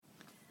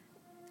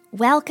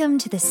Welcome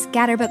to the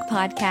Scatterbook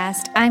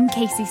Podcast. I'm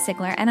Casey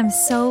Sigler, and I'm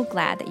so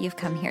glad that you've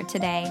come here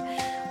today.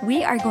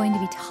 We are going to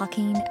be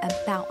talking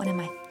about one of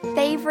my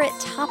favorite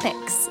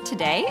topics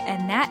today,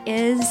 and that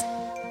is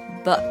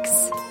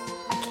books.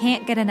 I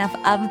can't get enough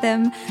of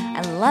them.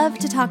 I love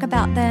to talk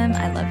about them.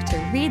 I love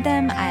to read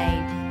them.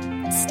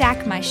 I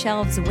stack my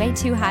shelves way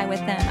too high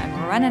with them.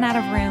 I'm running out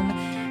of room,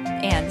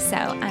 and so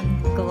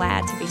I'm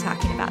glad to be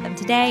talking about them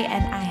today,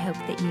 and I hope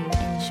that you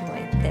enjoy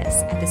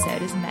this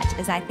episode as much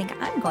as I think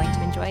I'm going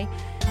to enjoy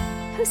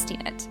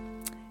hosting it.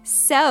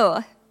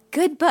 So,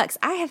 good books.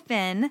 I've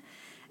been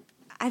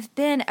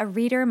a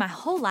reader my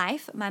whole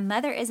life. My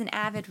mother is an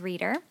avid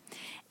reader,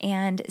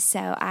 and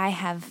so I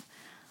have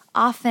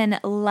often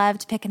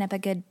loved picking up a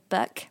good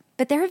book.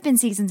 But there have been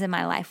seasons in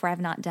my life where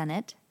I've not done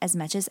it as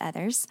much as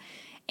others.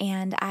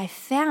 And I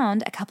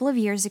found a couple of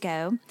years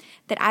ago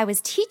that I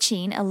was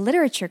teaching a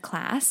literature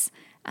class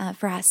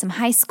for some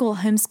high school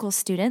homeschool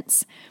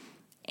students.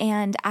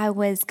 And I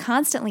was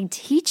constantly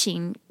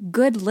teaching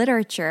good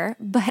literature,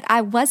 but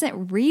I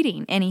wasn't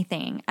reading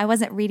anything. I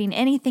wasn't reading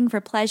anything for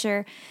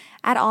pleasure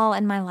at all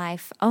in my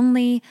life,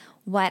 only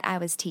what I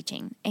was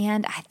teaching.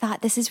 And I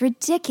thought, this is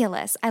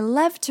ridiculous. I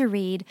love to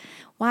read.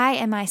 Why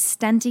am I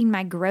stunting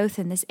my growth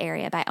in this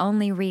area by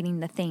only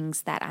reading the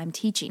things that I'm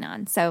teaching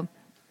on?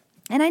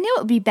 And I knew it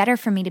would be better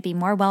for me to be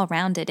more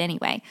well-rounded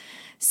anyway.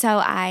 So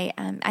I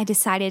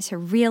decided to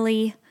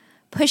really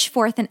push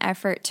forth an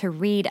effort to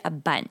read a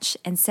bunch.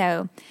 And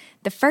so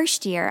the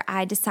first year,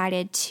 I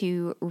decided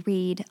to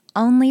read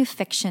only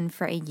fiction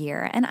for a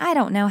year. And I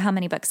don't know how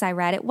many books I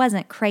read. It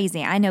wasn't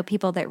crazy. I know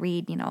people that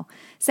read,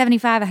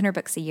 75, 100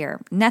 books a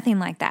year. Nothing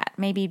like that.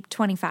 Maybe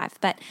 25.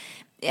 But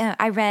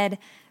I read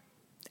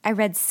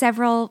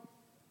several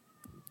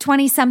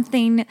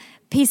 20-something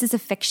pieces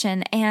of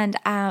fiction, and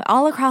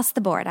all across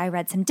the board. I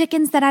read some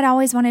Dickens that I'd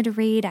always wanted to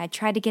read. I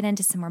tried to get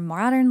into some more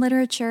modern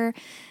literature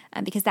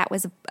because that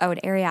was an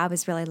area I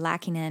was really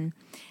lacking in.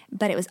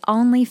 But it was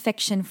only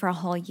fiction for a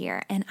whole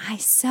year, and I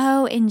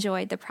so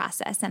enjoyed the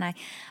process. And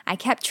I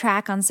kept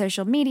track on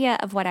social media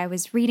of what I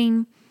was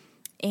reading,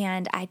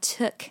 and I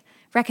took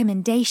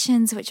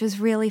recommendations, which was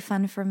really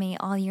fun for me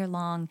all year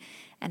long.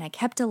 And I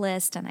kept a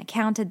list, and I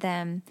counted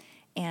them,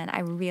 and I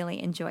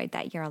really enjoyed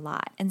that year a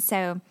lot. And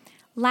so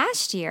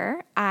last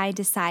year, I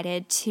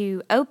decided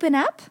to open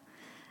up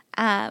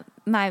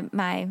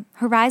my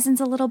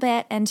horizons a little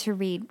bit and to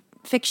read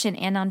fiction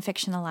and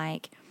nonfiction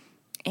alike.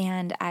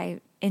 And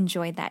I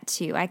enjoyed that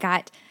too. I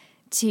got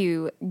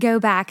to go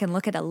back and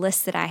look at a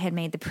list that I had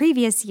made the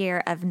previous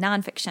year of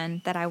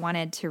nonfiction that I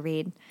wanted to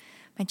read.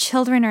 My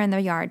children are in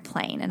the yard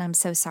playing, and I'm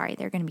so sorry.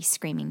 They're going to be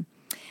screaming.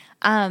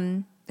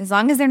 As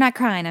long as they're not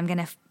crying, I'm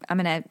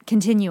gonna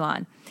continue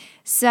on.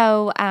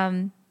 So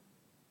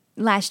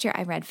last year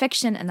I read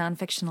fiction and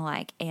nonfiction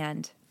alike,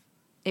 and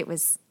it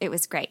was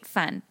great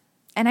fun.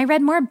 And I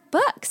read more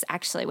books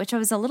actually, which I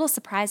was a little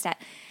surprised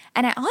at.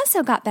 And I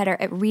also got better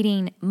at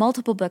reading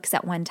multiple books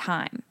at one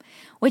time,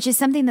 which is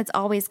something that's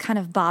always kind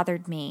of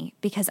bothered me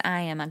because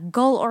I am a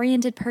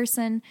goal-oriented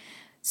person.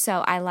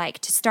 So I like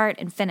to start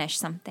and finish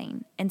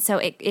something. And so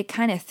it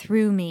kind of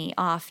threw me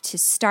off to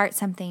start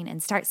something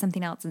and start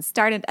something else and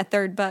start a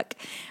third book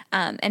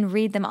and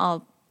read them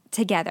all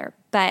together.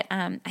 But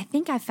I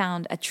think I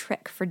found a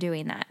trick for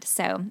doing that.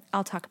 So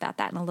I'll talk about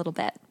that in a little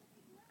bit.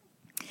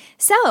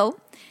 So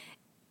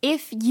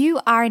if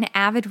you are an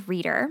avid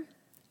reader,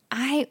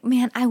 I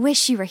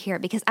wish you were here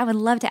because I would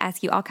love to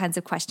ask you all kinds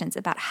of questions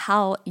about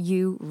how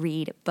you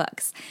read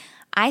books.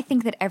 I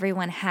think that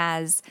everyone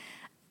has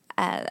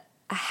a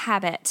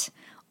habit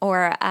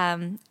or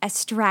a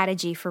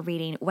strategy for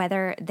reading,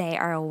 whether they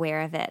are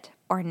aware of it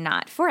or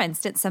not. For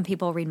instance, some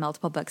people read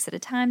multiple books at a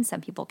time.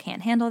 Some people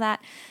can't handle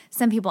that.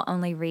 Some people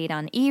only read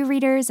on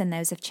e-readers, and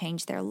those have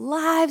changed their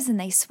lives, and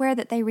they swear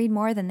that they read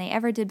more than they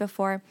ever did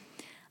before.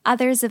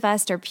 Others of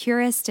us are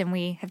purists, and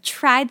we have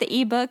tried the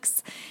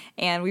e-books,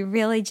 and we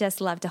really just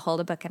love to hold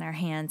a book in our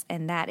hands,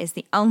 and that is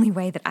the only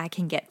way that I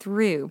can get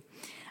through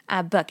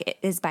a book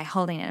is by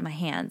holding it in my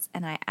hands,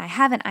 and I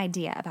have an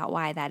idea about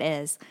why that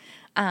is.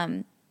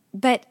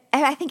 But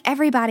I think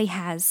everybody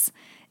has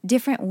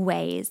different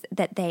ways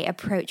that they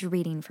approach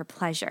reading for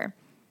pleasure.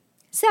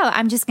 So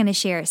I'm just going to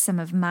share some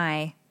of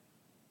my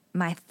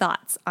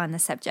thoughts on the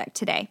subject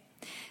today.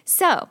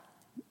 So,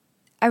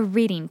 a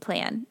reading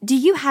plan. Do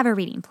you have a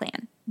reading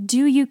plan?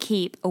 Do you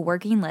keep a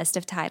working list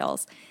of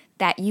titles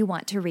that you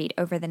want to read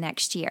over the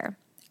next year?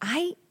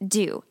 I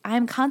do.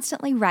 I'm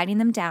constantly writing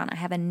them down. I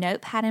have a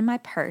notepad in my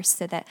purse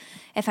so that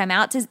if I'm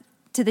out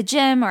to the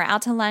gym or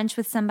out to lunch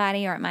with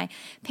somebody or at my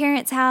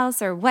parents'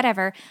 house or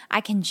whatever,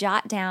 I can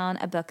jot down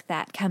a book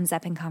that comes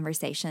up in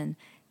conversation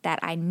that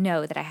I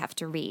know that I have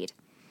to read.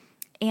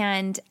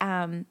 And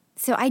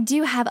so I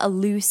do have a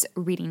loose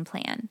reading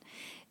plan.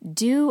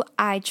 Do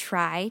I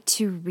try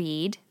to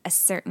read a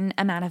certain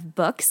amount of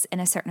books in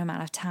a certain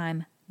amount of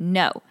time?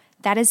 No,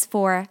 that is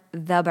for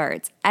the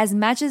birds. As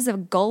much as a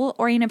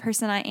goal-oriented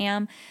person I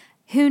am,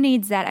 who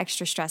needs that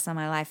extra stress on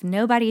my life?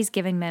 Nobody's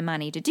giving me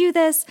money to do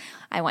this.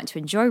 I want to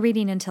enjoy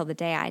reading until the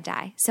day I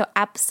die. So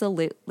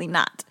absolutely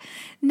not.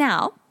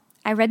 Now,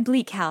 I read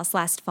Bleak House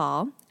last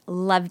fall,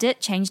 loved it,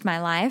 changed my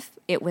life.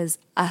 It was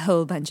a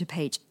whole bunch of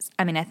pages.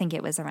 I mean, I think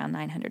it was around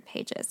 900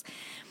 pages.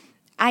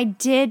 I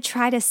did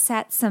try to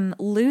set some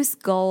loose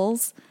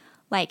goals,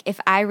 like if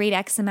I read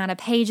X amount of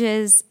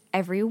pages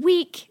every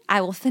week,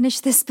 I will finish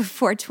this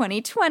before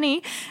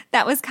 2020.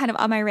 That was kind of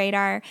on my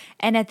radar.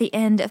 And at the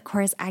end, of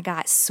course, I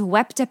got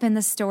swept up in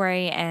the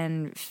story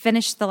and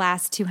finished the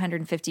last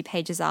 250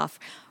 pages off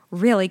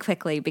really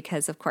quickly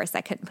because, of course,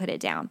 I couldn't put it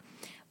down.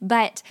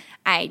 But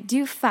I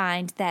do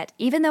find that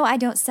even though I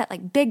don't set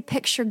like big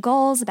picture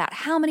goals about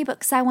how many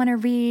books I want to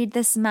read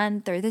this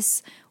month or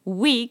this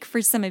week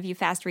for some of you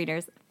fast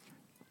readers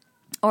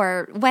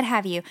or what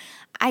have you,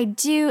 I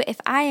do,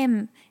 if I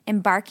am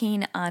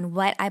embarking on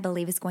what I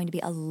believe is going to be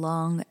a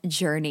long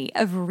journey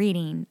of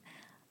reading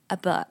a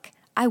book,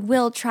 I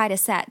will try to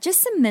set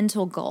just some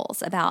mental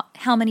goals about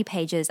how many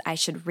pages I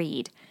should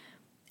read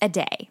a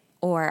day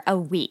or a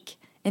week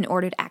in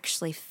order to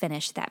actually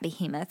finish that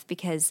behemoth.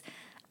 Because,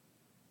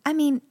 I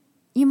mean,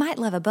 you might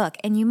love a book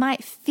and you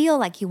might feel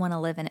like you want to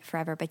live in it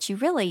forever, but you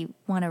really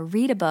want to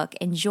read a book,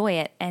 enjoy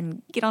it,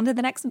 and get on to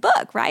the next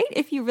book, right?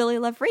 If you really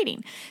love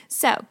reading.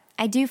 So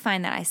I do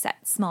find that I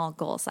set small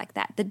goals like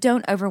that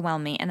don't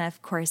overwhelm me. And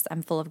of course,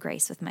 I'm full of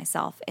grace with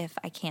myself if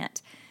I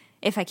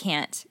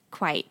can't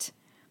quite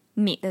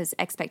meet those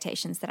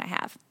expectations that I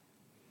have.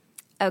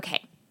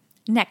 Okay,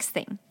 next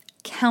thing,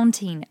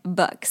 counting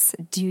books.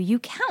 Do you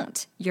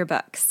count your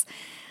books?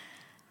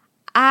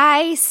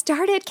 I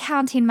started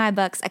counting my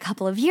books a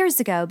couple of years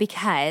ago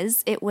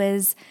because it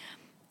was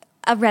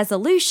a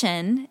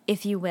resolution,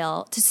 if you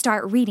will, to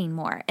start reading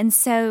more. And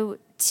so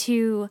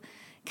to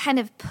kind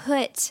of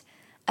put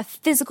a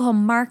physical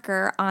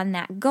marker on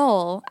that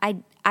goal,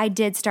 I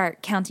did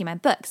start counting my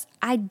books.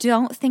 I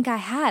don't think I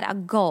had a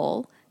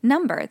goal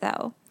number,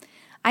 though.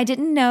 I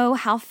didn't know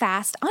how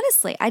fast,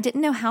 honestly, I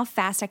didn't know how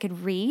fast I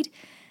could read.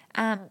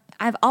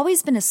 I've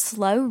always been a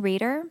slow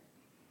reader,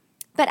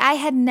 but I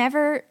had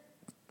never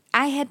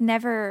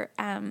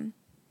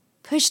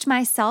pushed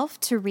myself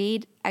to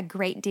read a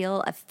great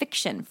deal of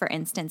fiction, for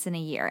instance, in a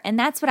year. And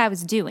that's what I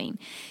was doing.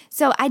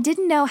 So I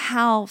didn't know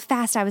how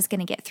fast I was going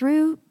to get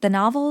through the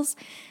novels.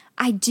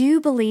 I do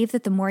believe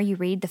that the more you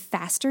read, the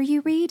faster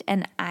you read.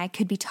 And I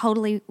could be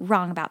totally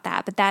wrong about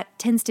that, but that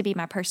tends to be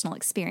my personal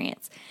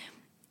experience.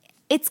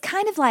 It's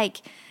kind of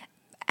like,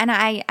 and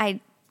I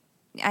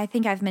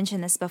think I've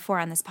mentioned this before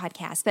on this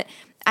podcast, but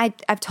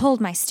I've told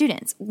my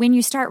students, when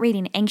you start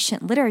reading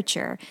ancient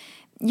literature,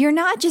 you're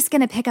not just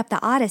going to pick up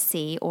the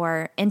Odyssey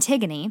or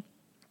Antigone,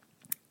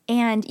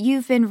 and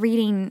you've been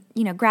reading,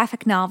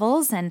 graphic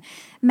novels and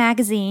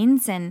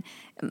magazines and,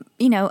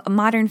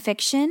 modern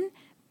fiction.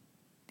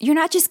 You're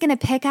not just going to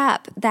pick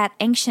up that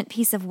ancient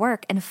piece of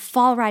work and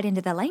fall right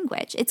into the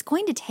language. It's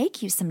going to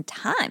take you some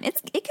time.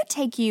 It could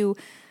take you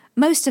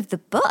most of the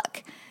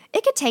book.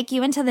 It could take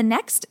you into the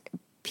next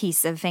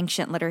piece of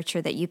ancient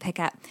literature that you pick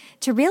up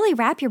to really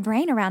wrap your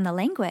brain around the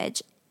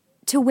language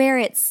to where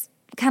it's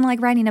kind of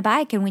like riding a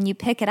bike, and when you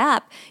pick it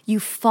up, you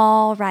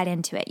fall right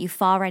into it. You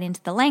fall right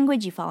into the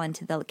language. You fall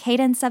into the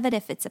cadence of it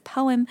if it's a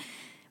poem.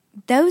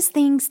 Those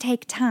things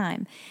take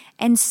time.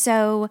 And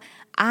so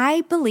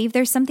I believe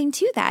there's something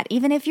to that,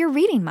 even if you're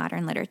reading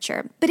modern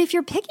literature. But if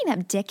you're picking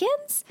up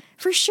Dickens,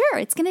 for sure,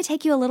 it's going to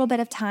take you a little bit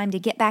of time to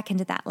get back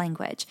into that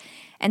language.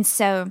 And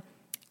so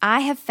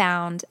I have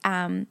found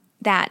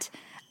that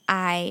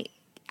I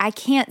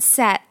can't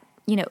set,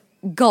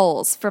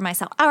 goals for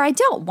myself, or I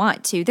don't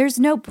want to. There's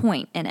no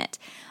point in it.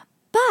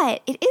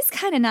 But it is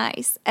kind of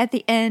nice at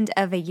the end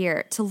of a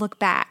year to look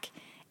back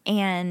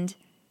and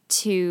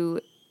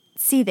to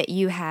see that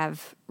you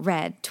have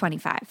read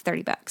 25,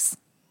 30 books.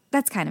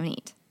 That's kind of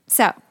neat.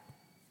 So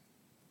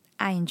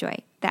I enjoy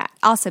that.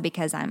 Also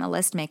because I'm a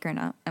list maker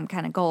and I'm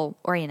kind of goal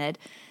oriented,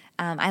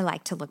 I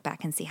like to look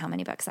back and see how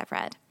many books I've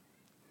read.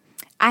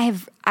 I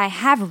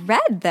have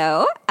read,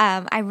 though.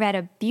 I read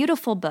a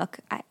beautiful book.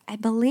 I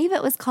believe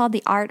it was called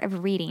The Art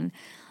of Reading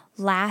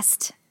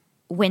last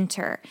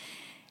winter.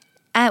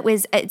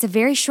 It's a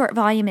very short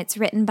volume. It's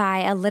written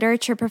by a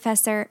literature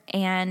professor,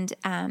 and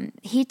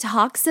he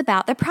talks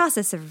about the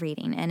process of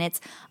reading, and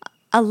it's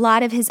a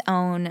lot of his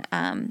own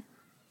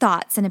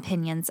thoughts and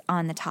opinions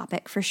on the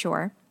topic, for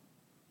sure.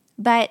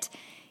 But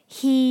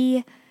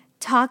he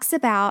talks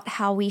about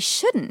how we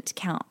shouldn't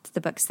count the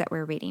books that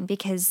we're reading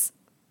because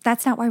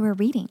that's not why we're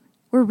reading.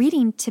 We're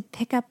reading to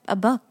pick up a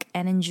book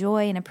and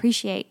enjoy and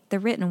appreciate the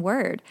written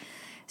word.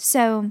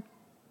 So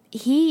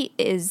he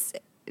is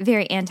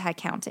very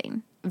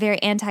anti-counting, very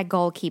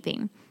anti-goal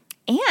keeping.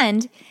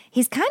 And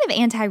he's kind of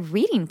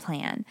anti-reading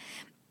plan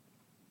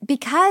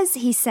because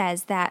he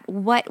says that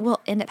what will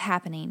end up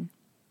happening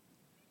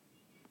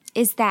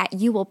is that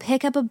you will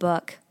pick up a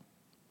book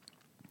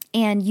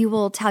and you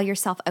will tell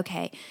yourself,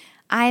 okay,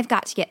 I've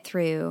got to get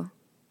through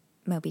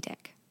Moby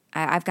Dick.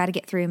 I've got to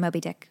get through Moby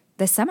Dick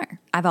this summer.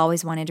 I've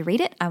always wanted to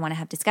read it. I want to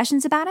have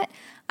discussions about it.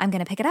 I'm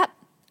going to pick it up.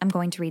 I'm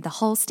going to read the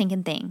whole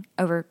stinking thing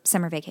over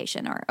summer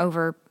vacation or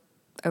over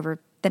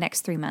the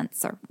next 3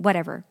 months or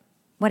whatever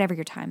whatever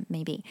your time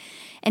may be.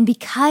 And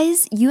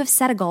because you have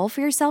set a goal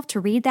for yourself to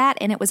read that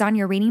and it was on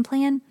your reading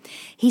plan,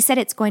 he said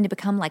it's going to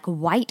become like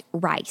white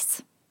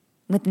rice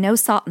with no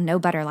salt and no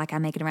butter like I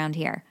make it around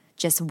here.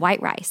 Just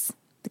white rice.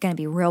 It's going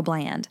to be real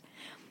bland.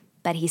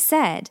 But he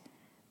said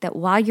that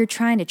while you're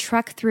trying to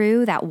truck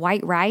through that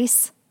white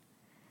rice,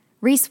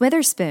 Reese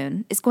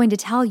Witherspoon is going to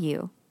tell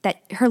you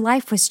that her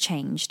life was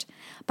changed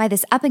by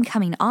this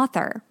up-and-coming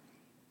author.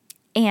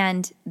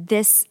 And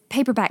this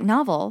paperback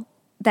novel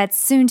that's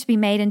soon to be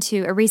made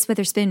into a Reese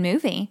Witherspoon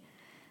movie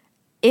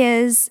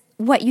is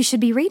what you should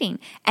be reading.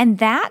 And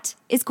that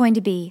is going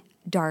to be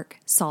dark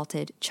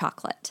salted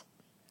chocolate.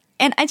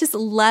 And I just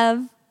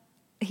love,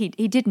 he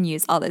didn't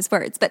use all those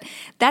words, but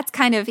that's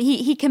kind of,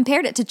 he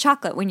compared it to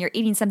chocolate when you're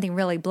eating something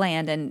really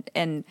bland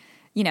and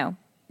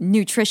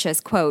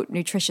nutritious, quote,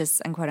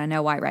 nutritious, unquote. I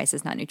know white rice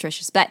is not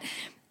nutritious, but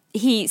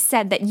he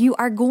said that you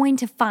are going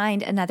to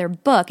find another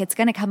book. It's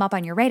going to come up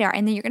on your radar,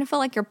 and then you're going to feel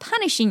like you're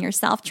punishing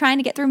yourself trying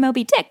to get through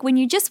Moby Dick when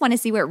you just want to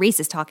see what Reese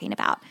is talking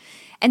about.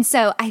 And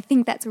so I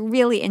think that's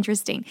really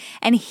interesting.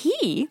 And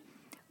he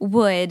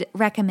would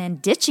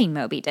recommend ditching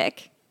Moby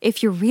Dick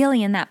if you're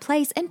really in that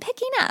place and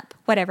picking up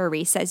whatever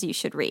Reese says you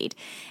should read.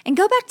 And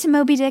go back to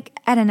Moby Dick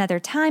at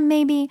another time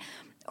maybe,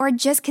 or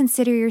just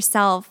consider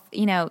yourself,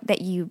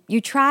 that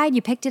you tried,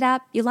 you picked it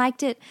up, you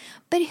liked it,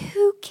 but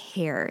who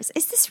cares?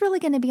 Is this really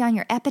going to be on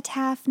your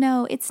epitaph?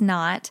 No, it's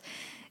not.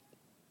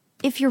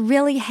 If you're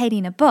really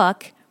hating a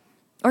book,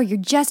 or you're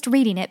just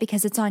reading it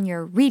because it's on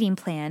your reading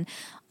plan,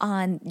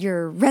 on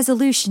your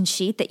resolution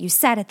sheet that you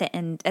set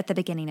at the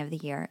beginning of the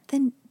year,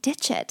 then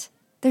ditch it.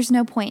 There's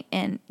no point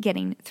in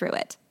getting through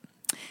it.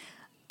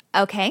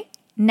 Okay,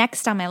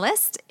 next on my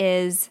list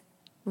is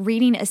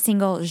reading a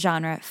single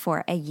genre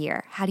for a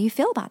year. How do you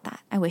feel about that?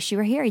 I wish you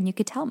were here and you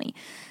could tell me.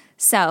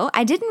 So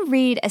I didn't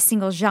read a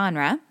single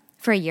genre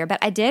for a year, but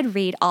I did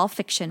read all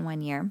fiction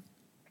one year.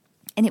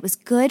 And it was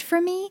good for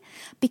me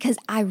because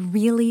I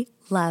really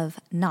love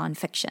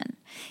nonfiction.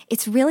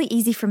 It's really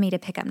easy for me to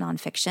pick up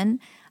nonfiction.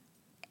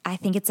 I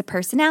think it's a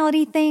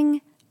personality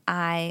thing.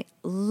 I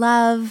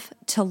love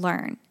to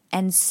learn.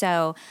 And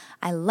so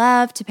I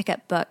love to pick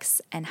up books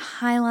and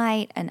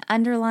highlight and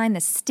underline the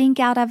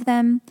stink out of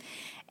them.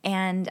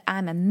 And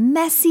I'm a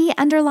messy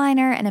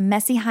underliner and a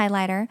messy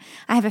highlighter.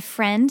 I have a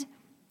friend,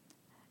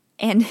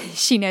 and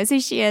she knows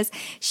who she is.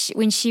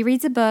 When she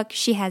reads a book,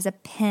 she has a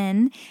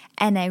pen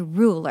and a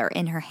ruler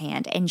in her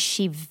hand, and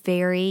she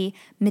very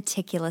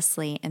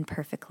meticulously and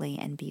perfectly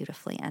and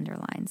beautifully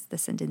underlines the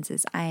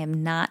sentences. I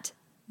am not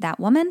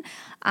that woman.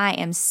 I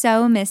am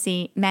so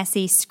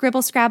messy,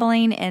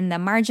 scribbling in the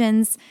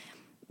margins.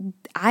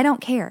 I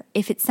don't care.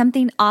 If it's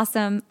something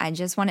awesome, I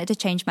just want it to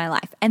change my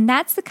life. And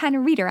that's the kind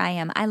of reader I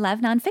am. I love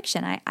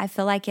nonfiction. I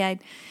feel like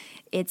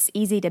it's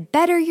easy to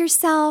better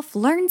yourself,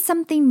 learn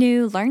something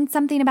new, learn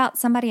something about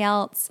somebody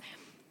else,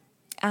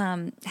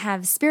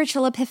 have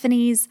spiritual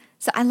epiphanies.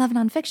 So I love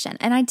nonfiction.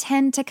 And I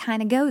tend to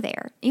kind of go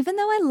there, even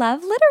though I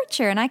love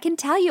literature. And I can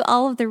tell you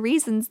all of the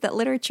reasons that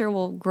literature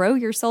will grow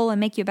your soul and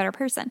make you a better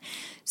person.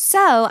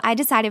 So I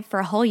decided for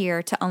a whole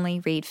year to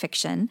only read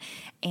fiction.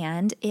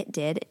 And it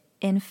did,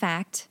 in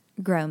fact,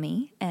 grow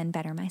me and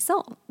better my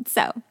soul.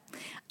 So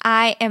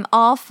I am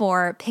all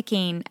for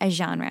picking a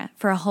genre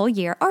for a whole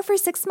year or for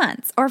 6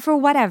 months or for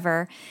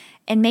whatever.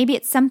 And maybe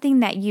it's something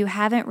that you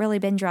haven't really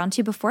been drawn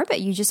to before,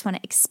 but you just want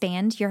to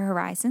expand your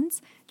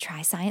horizons.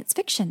 Try science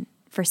fiction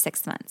for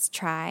 6 months.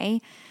 Try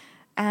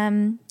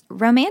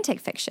romantic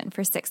fiction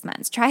for 6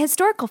 months. Try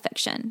historical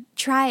fiction.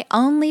 Try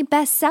only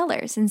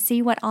bestsellers and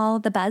see what all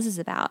the buzz is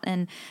about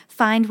and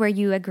find where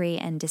you agree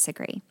and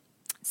disagree.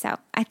 So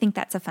I think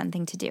that's a fun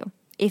thing to do.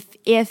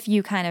 If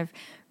you kind of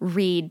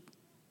read,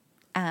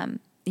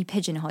 you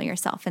pigeonhole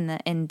yourself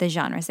in the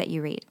genres that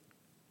you read.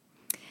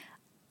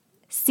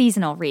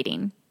 Seasonal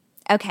reading.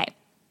 Okay,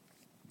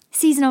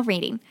 seasonal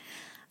reading.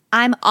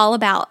 I'm all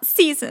about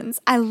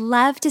seasons. I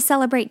love to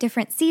celebrate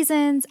different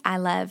seasons. I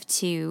love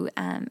to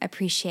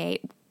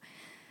appreciate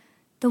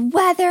the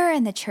weather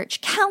and the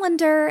church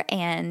calendar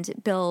and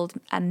build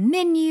a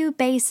menu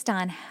based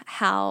on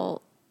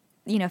how,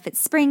 if it's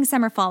spring,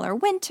 summer, fall, or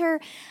winter.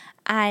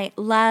 I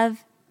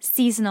love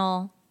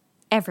seasonal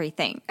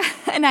everything.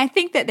 And I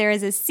think that there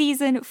is a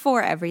season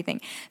for everything.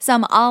 So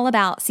I'm all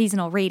about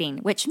seasonal reading,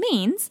 which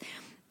means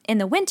in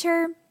the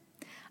winter,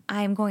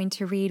 I'm going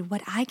to read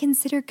what I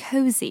consider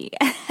cozy.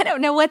 I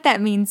don't know what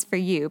that means for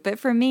you, but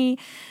for me,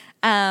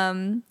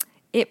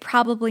 it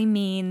probably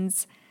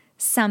means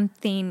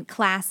something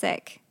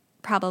classic,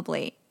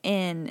 probably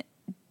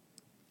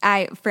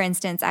for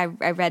instance, I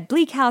read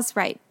Bleak House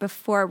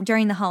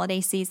during the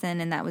holiday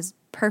season, and that was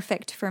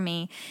perfect for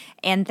me.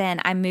 And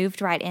then I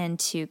moved right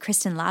into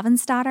Kristen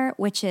Lavransdatter,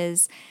 which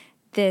is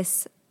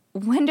this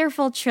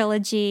wonderful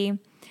trilogy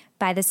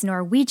by this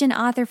Norwegian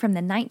author from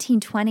the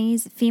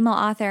 1920s, female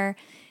author,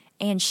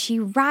 and she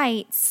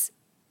writes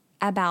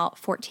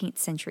about 14th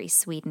century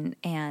Sweden,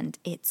 and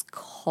it's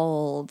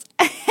cold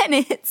and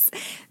it's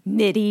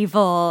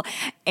medieval,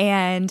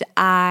 and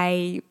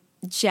I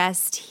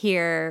just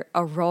hear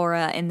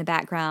Aurora in the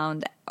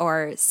background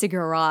or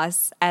Sigur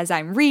Rós as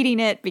I'm reading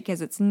it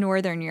because it's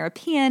Northern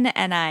European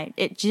and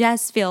it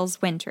just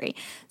feels wintry.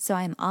 So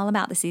I'm all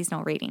about the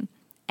seasonal reading.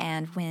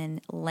 And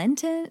when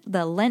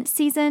the Lent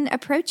season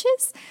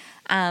approaches,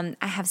 I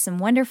have some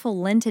wonderful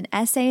Lenten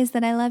essays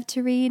that I love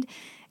to read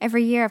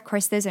every year. Of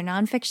course, those are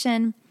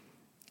nonfiction,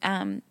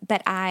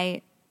 but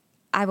I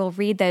will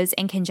read those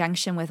in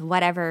conjunction with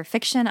whatever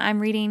fiction I'm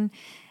reading.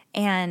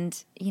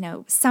 And,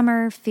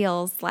 summer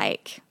feels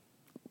like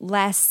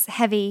less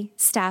heavy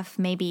stuff.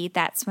 Maybe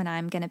that's when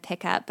I'm going to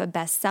pick up a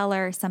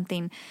bestseller,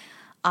 something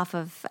off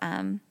of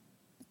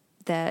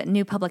the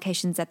new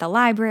publications at the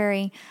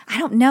library. I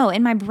don't know.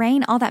 In my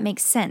brain, all that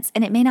makes sense,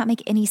 and it may not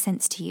make any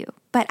sense to you.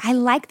 But I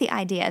like the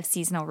idea of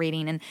seasonal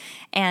reading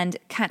and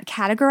kind of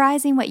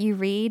categorizing what you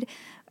read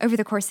over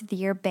the course of the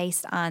year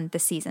based on the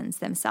seasons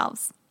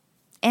themselves.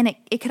 And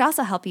it could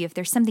also help you if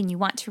there's something you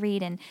want to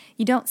read and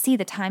you don't see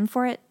the time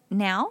for it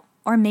now,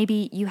 or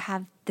maybe you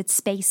have the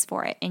space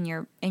for it in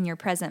your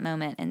present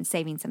moment and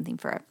saving something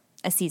for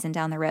a season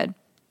down the road.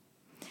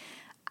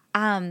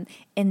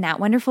 In that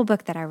wonderful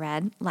book that I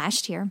read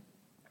last year,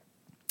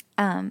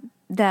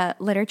 the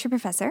literature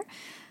professor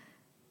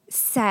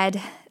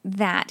said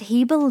that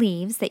he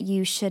believes that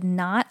you should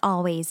not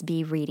always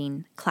be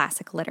reading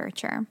classic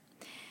literature.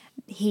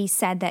 He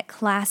said that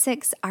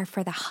classics are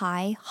for the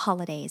high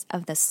holidays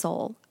of the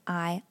soul.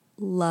 I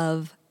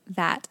love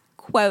that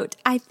quote.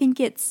 I think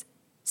it's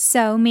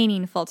so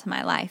meaningful to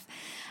my life.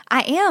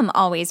 I am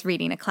always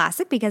reading a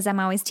classic because I'm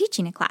always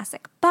teaching a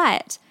classic,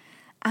 but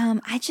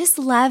I just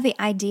love the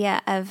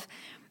idea of,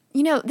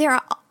 there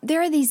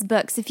are these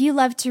books. If you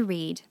love to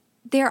read,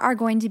 there are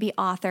going to be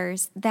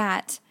authors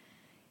that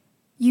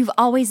you've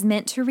always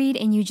meant to read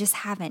and you just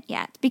haven't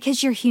yet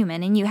because you're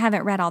human and you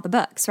haven't read all the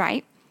books,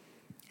 right?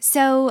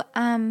 So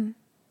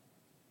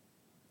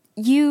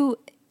you,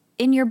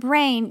 in your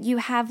brain, you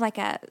have like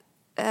a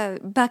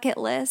bucket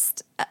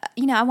list.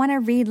 I want to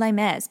read Les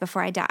Mis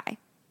before I die.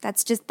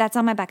 That's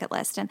on my bucket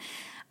list. And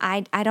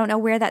I don't know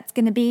where that's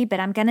going to be, but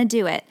I'm going to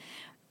do it.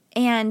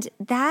 And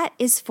that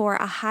is for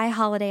a high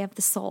holiday of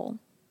the soul.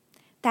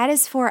 That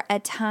is for a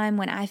time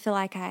when I feel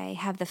like I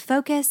have the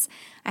focus,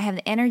 I have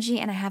the energy,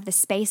 and I have the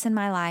space in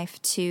my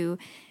life to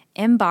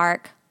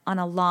embark on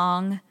a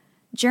long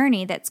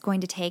journey that's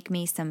going to take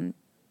me some,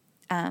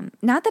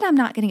 not that I'm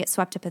not going to get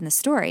swept up in the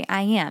story,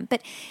 I am,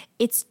 but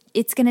it's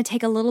going to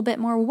take a little bit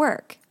more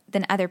work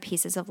than other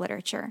pieces of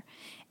literature.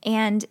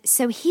 And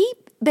so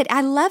but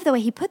I love the way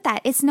he put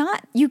that. It's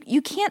not,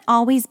 you can't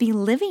always be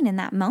living in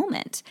that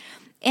moment.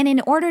 And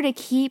in order to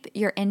keep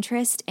your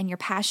interest and your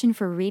passion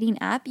for reading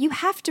up, you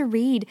have to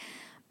read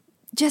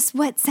just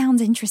what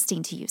sounds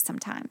interesting to you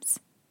sometimes.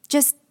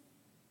 Just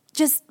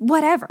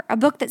whatever. A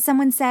book that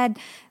someone said,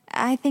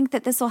 I think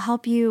that this will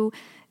help you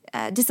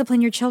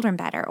discipline your children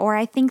better, or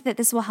I think that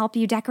this will help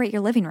you decorate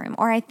your living room,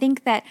 or I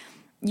think that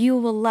you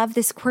will love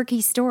this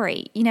quirky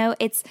story.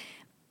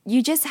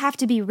 You just have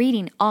to be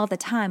reading all the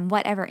time,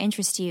 whatever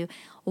interests you,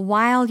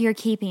 while you're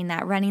keeping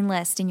that running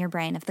list in your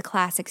brain of the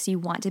classics you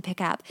want to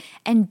pick up.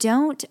 And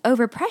don't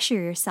overpressure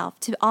yourself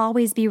to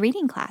always be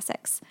reading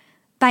classics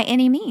by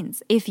any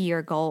means. If you're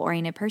a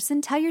goal-oriented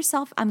person, tell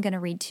yourself, I'm going to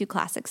read 2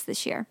 classics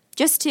this year.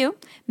 Just 2.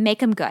 Make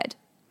them good.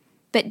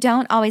 But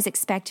don't always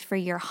expect for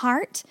your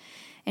heart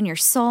and your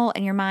soul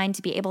and your mind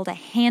to be able to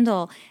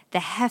handle the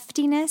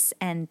heftiness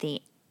and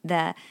the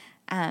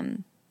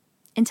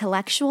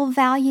intellectual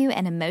value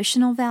and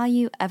emotional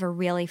value of a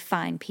really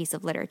fine piece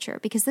of literature,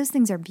 because those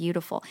things are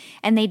beautiful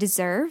and they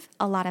deserve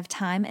a lot of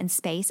time and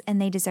space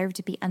and they deserve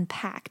to be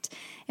unpacked.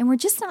 And we're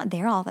just not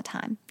there all the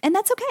time. And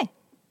that's okay.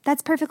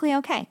 That's perfectly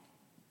okay.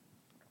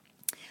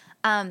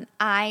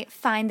 I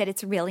find that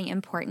it's really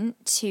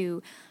important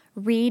to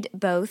read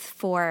both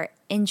for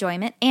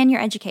enjoyment and your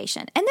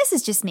education. And this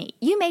is just me.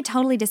 You may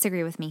totally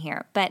disagree with me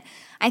here, but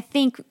I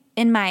think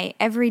in my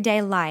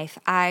everyday life,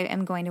 I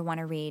am going to want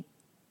to read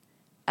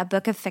a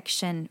book of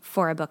fiction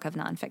for a book of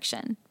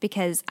nonfiction,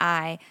 because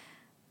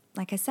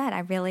like I said, I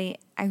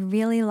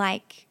really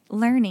like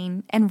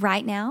learning. And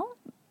right now,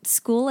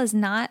 school is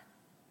not,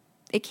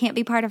 it can't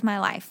be part of my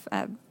life.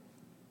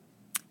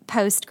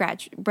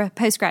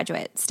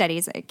 Postgraduate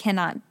studies, it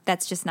cannot,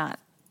 that's just not,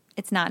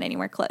 it's not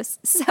anywhere close.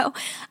 So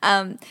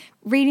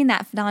reading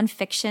that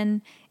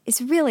nonfiction is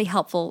really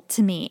helpful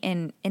to me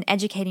in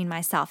educating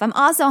myself. I'm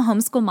also a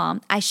homeschool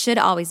mom. I should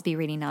always be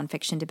reading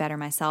nonfiction to better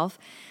myself.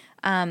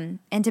 And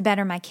to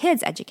better my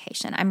kids'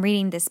 education. I'm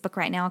reading this book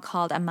right now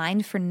called A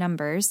Mind for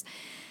Numbers,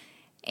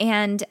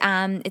 and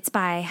it's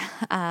by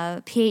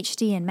a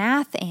PhD in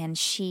math, and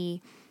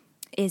she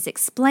is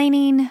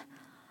explaining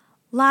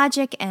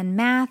logic and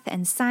math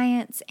and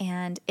science,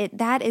 and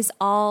that is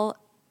all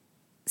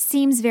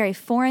seems very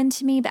foreign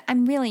to me, but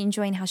I'm really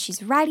enjoying how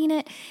she's writing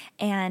it,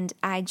 and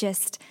I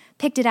just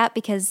picked it up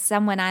because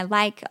someone I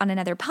like on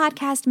another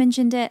podcast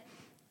mentioned it,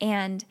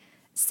 and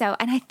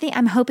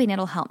I'm hoping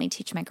it'll help me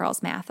teach my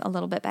girls math a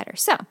little bit better.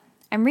 So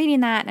I'm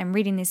reading that, and I'm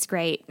reading this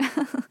great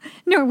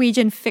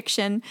Norwegian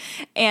fiction,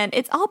 and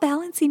it's all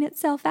balancing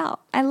itself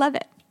out. I love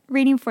it.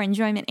 Reading for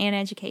enjoyment and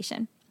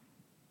education.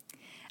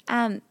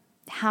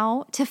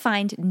 how to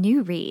find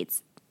new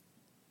reads.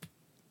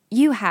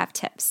 You have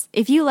tips.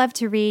 If you love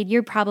to read,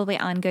 you're probably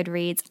on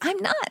Goodreads. I'm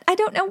not. I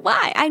don't know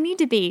why. I need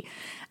to be.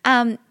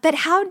 But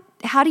how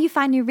do you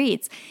find new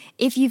reads?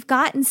 If you've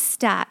gotten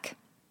stuck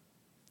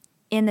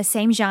in the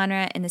same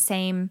genre, in the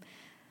same,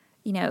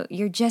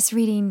 you're just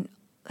reading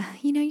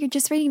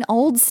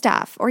old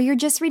stuff, or you're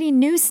just reading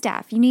new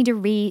stuff, you need to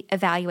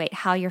reevaluate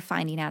how you're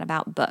finding out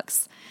about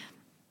books.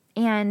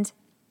 And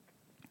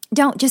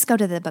don't just go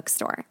to the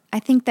bookstore. I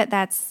think that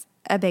that's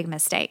a big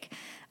mistake.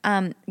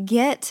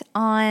 Get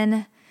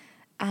on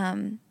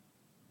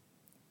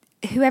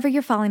whoever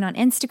you're following on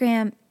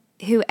Instagram,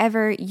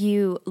 whoever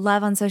you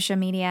love on social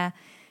media.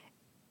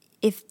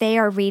 If they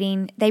are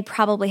reading, they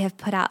probably have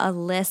put out a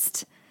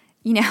list,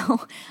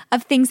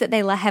 of things that they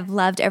have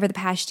loved over the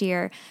past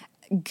year.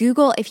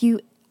 Google,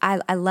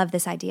 I love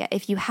this idea.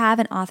 If you have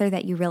an author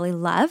that you really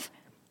love,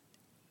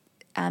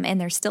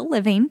 and they're still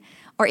living,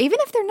 or even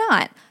if they're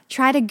not,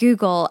 try to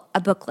Google a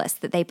book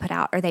list that they put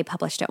out or they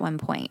published at one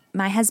point.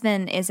 My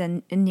husband is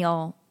a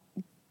Neil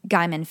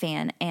Gaiman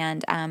fan,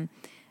 and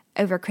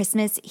over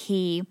Christmas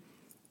he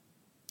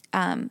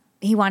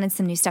wanted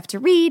some new stuff to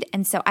read,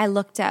 and so I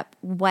looked up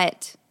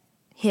what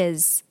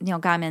Neil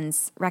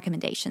Gaiman's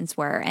recommendations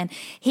were, and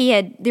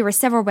there were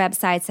several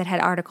websites that had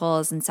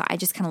articles, and so I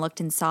just kind of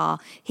looked and saw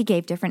he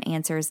gave different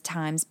answers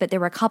times, but there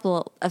were a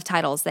couple of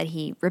titles that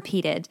he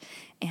repeated,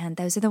 and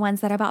those are the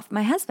ones that I bought for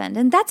my husband,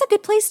 and that's a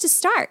good place to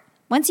start.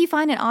 Once you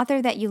find an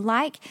author that you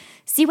like,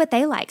 see what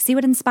they like, see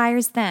what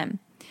inspires them.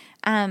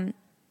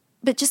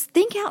 But just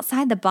think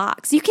outside the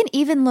box. You can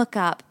even look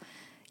up,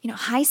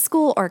 high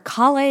school or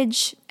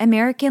college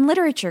American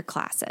literature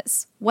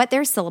classes, what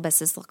their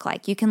syllabuses look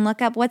like. You can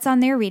look up what's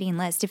on their reading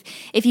list.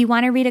 If you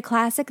want to read a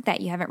classic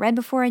that you haven't read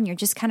before and you're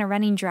just kind of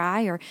running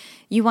dry, or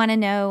you want to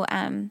know,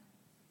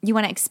 you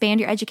want to expand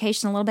your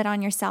education a little bit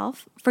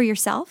for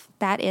yourself,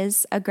 that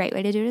is a great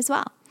way to do it as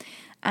well.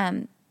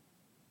 And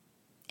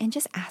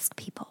just ask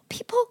people.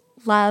 People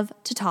love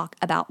to talk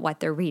about what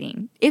they're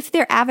reading. If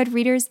they're avid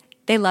readers,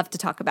 they love to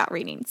talk about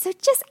reading. So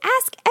just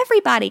ask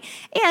everybody.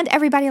 And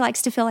everybody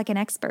likes to feel like an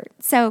expert.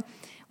 So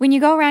when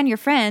you go around your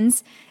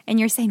friends and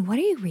you're saying, what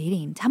are you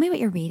reading? Tell me what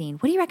you're reading.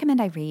 What do you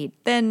recommend I read?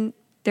 Then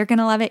they're going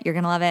to love it. You're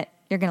going to love it.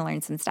 You're going to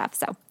learn some stuff.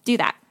 So do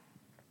that.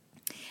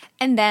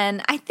 And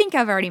then I think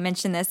I've already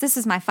mentioned this. This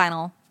is my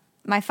final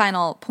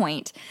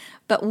point.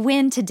 But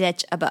when to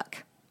ditch a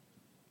book?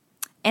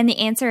 And the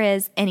answer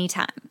is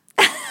anytime.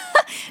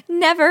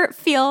 Never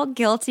feel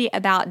guilty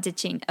about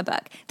ditching a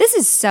book. This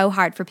is so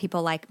hard for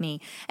people like me,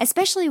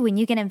 especially when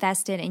you get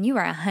invested and you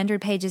are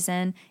 100 pages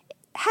in.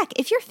 Heck,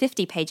 if you're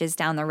 50 pages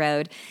down the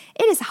road,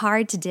 it is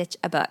hard to ditch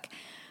a book.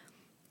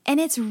 And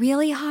it's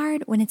really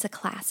hard when it's a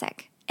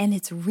classic. And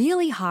it's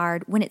really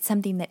hard when it's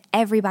something that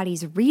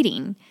everybody's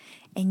reading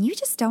and you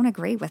just don't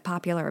agree with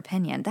popular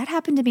opinion. That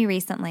happened to me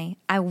recently.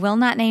 I will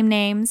not name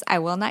names. I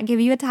will not give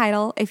you a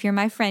title. If you're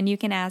my friend, you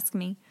can ask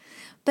me.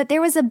 But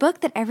there was a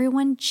book that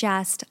everyone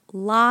just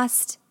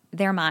lost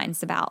their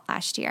minds about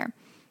last year.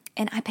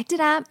 And I picked it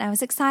up, and I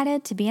was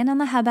excited to be in on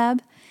the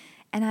hubbub,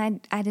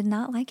 and I did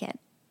not like it.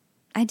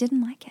 I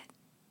didn't like it.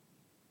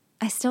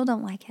 I still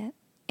don't like it.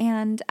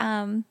 And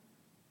I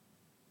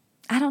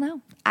don't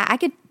know. I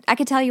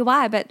could tell you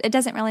why, but it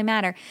doesn't really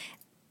matter.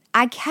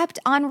 I kept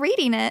on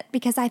reading it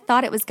because I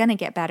thought it was going to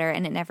get better,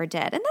 and it never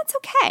did. And that's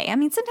okay. I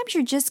mean, sometimes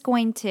you're just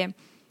going to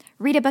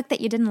read a book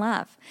that you didn't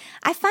love.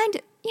 I find,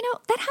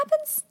 that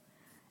happens.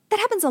 That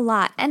happens a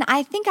lot. And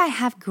I think I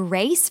have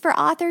grace for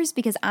authors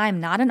because I'm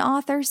not an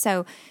author.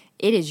 So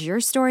it is your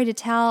story to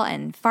tell,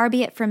 and far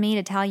be it from me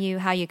to tell you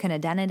how you could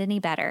have done it any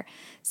better.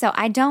 So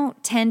I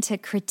don't tend to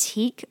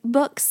critique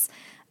books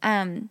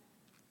in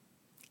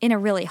a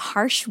really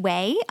harsh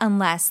way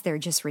unless they're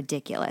just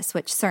ridiculous,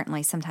 which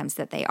certainly sometimes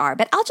that they are.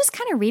 But I'll just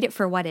kind of read it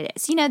for what it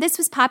is. This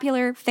was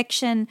popular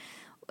fiction,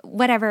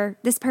 whatever.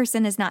 This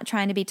person is not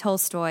trying to be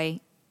Tolstoy,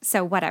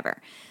 so whatever.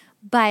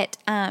 But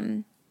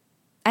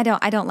I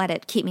don't let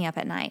it keep me up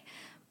at night.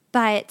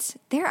 But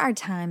there are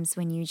times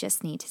when you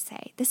just need to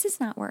say, this is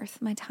not worth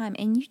my time,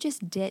 and you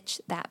just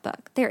ditch that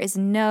book. There is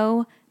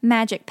no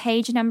magic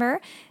page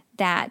number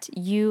that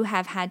you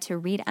have had to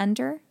read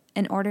under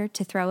in order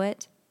to throw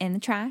it in the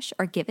trash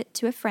or give it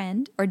to a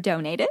friend or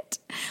donate it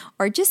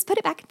or just put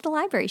it back into the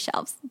library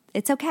shelves.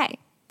 It's okay.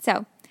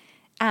 So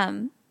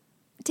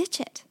ditch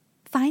it.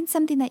 Find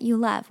something that you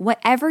love.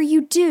 Whatever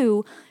you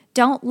do,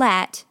 don't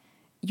let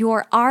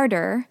your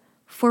ardor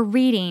for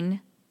reading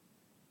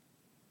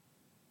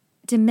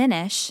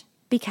diminish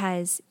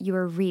because you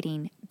are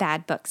reading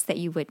bad books that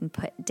you wouldn't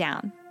put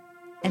down.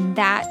 And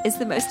that is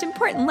the most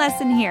important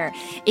lesson here.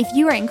 If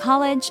you are in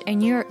college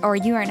and you are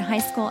in high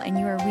school and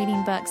you are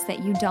reading books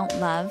that you don't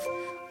love,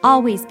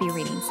 always be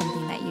reading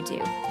something that you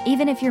do.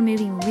 Even if you're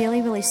moving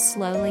really, really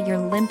slowly, you're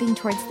limping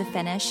towards the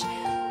finish,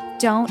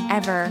 don't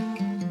ever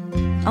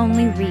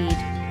only read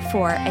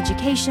for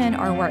education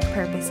or work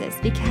purposes,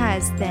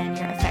 because then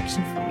your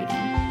affection for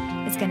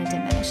reading is going to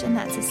diminish, and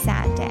that's a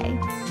sad day.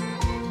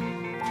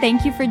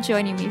 Thank you for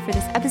joining me for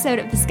this episode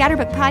of the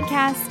Scatterbook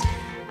Podcast.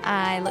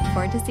 I look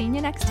forward to seeing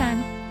you next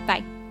time.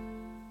 Bye.